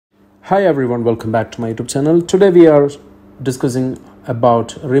Hi everyone, welcome back to my YouTube channel. Today we are discussing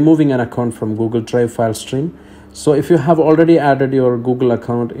about removing an account from Google Drive file stream. So if you have already added your Google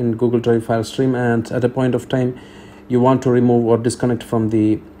account in Google Drive file stream and at a point of time you want to remove or disconnect from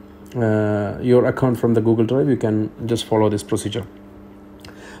the your account from the Google Drive, you can just follow this procedure.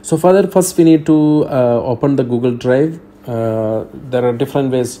 So for that, first we need to open the Google Drive. There are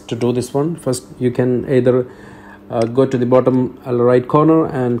different ways to do this one. First, you can either go to the bottom right corner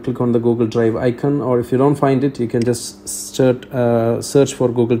and click on the Google Drive icon, or if you don't find it, you can just search for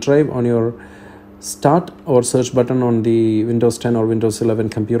Google Drive on your start or search button on the Windows 10 or Windows 11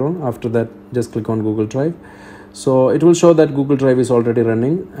 computer. After that, just click on Google Drive. So it will show that Google Drive is already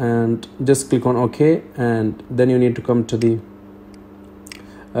running, and just click on OK, and then you need to come to the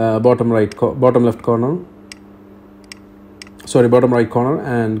bottom right corner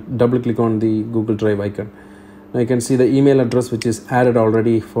and double click on the Google Drive icon. Now you can see the email address which is added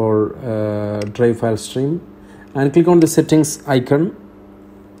already for Drive file stream, and click on the settings icon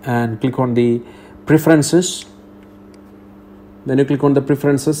and click on the preferences. Then you click on the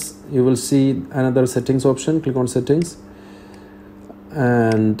preferences, you will see another settings option. Click on settings,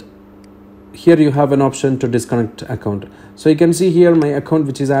 and here you have an option to disconnect account. So you can see here my account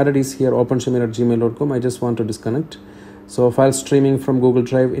which is added is here, openshamir@gmail.com. I just want to disconnect. So file streaming from Google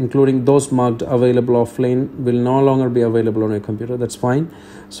Drive, including those marked available offline, will no longer be available on your computer. That's fine.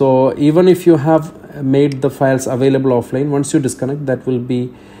 So even if you have made the files available offline, once you disconnect, that will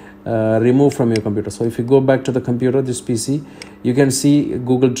be removed from your computer. So if you go back to the computer, this PC, you can see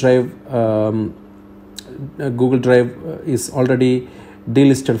Google Drive. Google Drive is already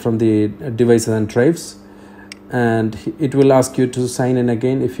delisted from the devices and drives, and it will ask you to sign in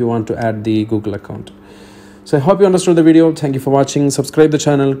again if you want to add the Google account. So I hope you understood the video. Thank you for watching. Subscribe the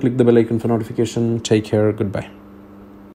channel, click the bell icon for notification. Take care. Goodbye.